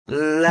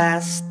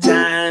Last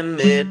time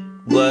it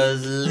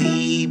was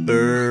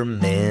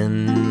Lieberman.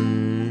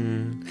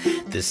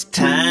 This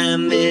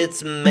time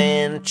it's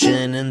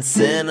Mansion and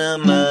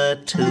cinema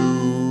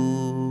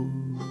too.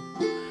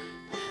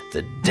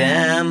 The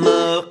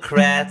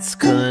Democrats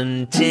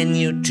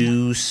continue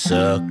to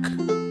suck.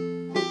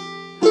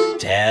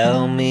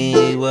 Tell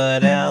me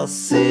what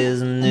else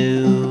is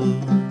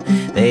new.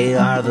 They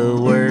are the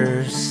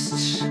worst.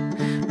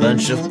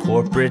 Bunch of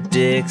corporate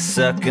dicks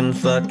sucking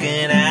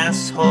fucking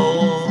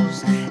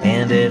assholes.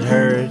 And it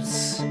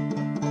hurts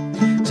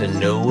to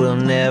know we'll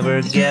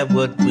never get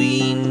what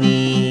we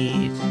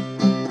need.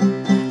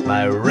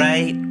 My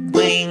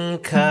right-wing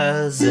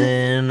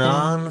cousin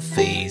on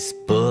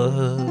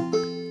Facebook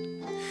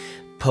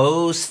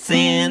posts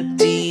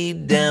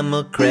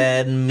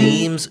anti-Democrat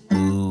memes,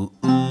 ooh,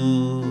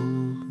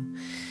 ooh.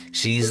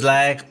 She's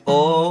like,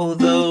 oh,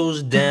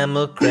 those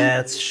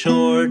Democrats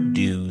sure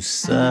do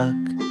suck.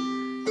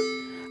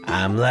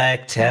 I'm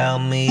like, tell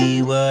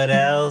me what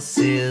else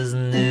is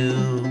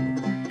new.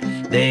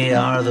 They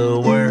are the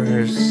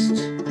worst.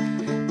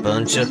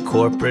 Bunch of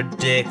corporate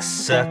dicks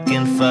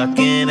sucking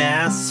fucking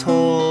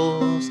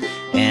assholes.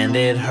 And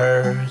it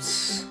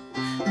hurts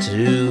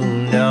to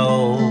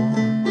know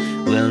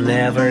we'll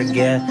never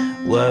get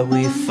what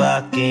we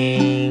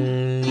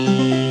fucking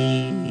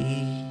need.